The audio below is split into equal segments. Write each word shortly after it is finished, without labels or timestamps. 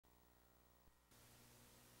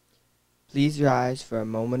Please rise for a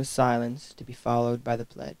moment of silence to be followed by the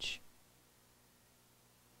pledge.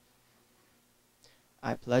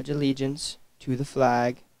 I pledge allegiance to the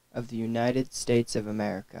flag of the United States of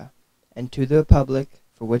America and to the republic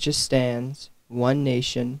for which it stands, one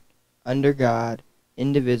nation, under God,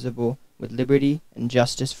 indivisible, with liberty and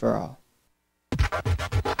justice for all.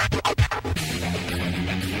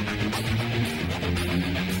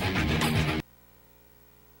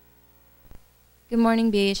 Good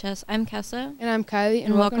morning, BHS. I'm Kessa. And I'm Kylie,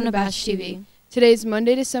 and welcome to Bash TV. Today's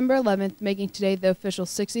Monday, December 11th, making today the official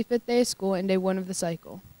 65th day of school and day 1 of the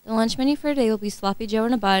cycle. The lunch menu for today will be sloppy joe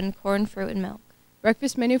in a bun, corn, fruit, and milk.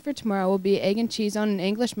 Breakfast menu for tomorrow will be egg and cheese on an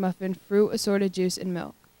English muffin, fruit, assorted juice, and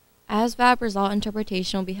milk. ASVAB result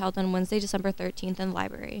interpretation will be held on Wednesday, December 13th in the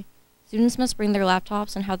library. Students must bring their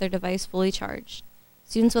laptops and have their device fully charged.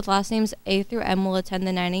 Students with last names A through M will attend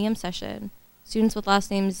the 9 a.m. session. Students with last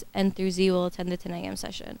names N through Z will attend the 10 a.m.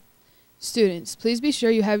 session. Students, please be sure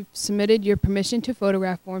you have submitted your permission to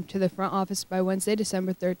photograph form to the front office by Wednesday,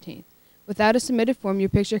 December 13th. Without a submitted form, your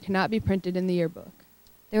picture cannot be printed in the yearbook.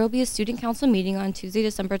 There will be a student council meeting on Tuesday,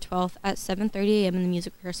 December 12th at 7:30 a.m. in the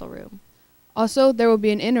music rehearsal room. Also, there will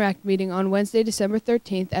be an Interact meeting on Wednesday, December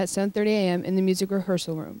 13th at 7:30 a.m. in the music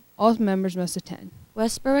rehearsal room. All members must attend.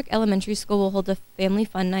 West Berwick Elementary School will hold a family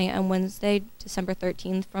fun night on Wednesday, December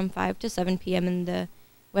 13th from 5 to 7 p.m. in the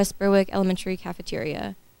West Berwick Elementary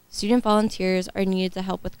cafeteria. Student volunteers are needed to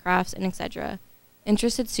help with crafts and etc.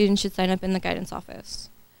 Interested students should sign up in the guidance office.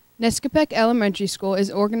 Nescopec Elementary School is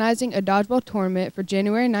organizing a dodgeball tournament for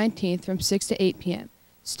January 19th from 6 to 8 p.m.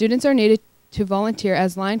 Students are needed to volunteer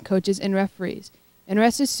as line coaches and referees.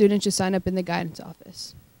 Interested students should sign up in the guidance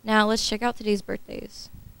office. Now let's check out today's birthdays.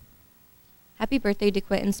 Happy birthday to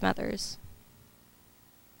Quentin Smathers.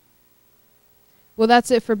 Well,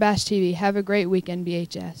 that's it for Bash TV. Have a great weekend,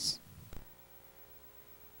 BHS.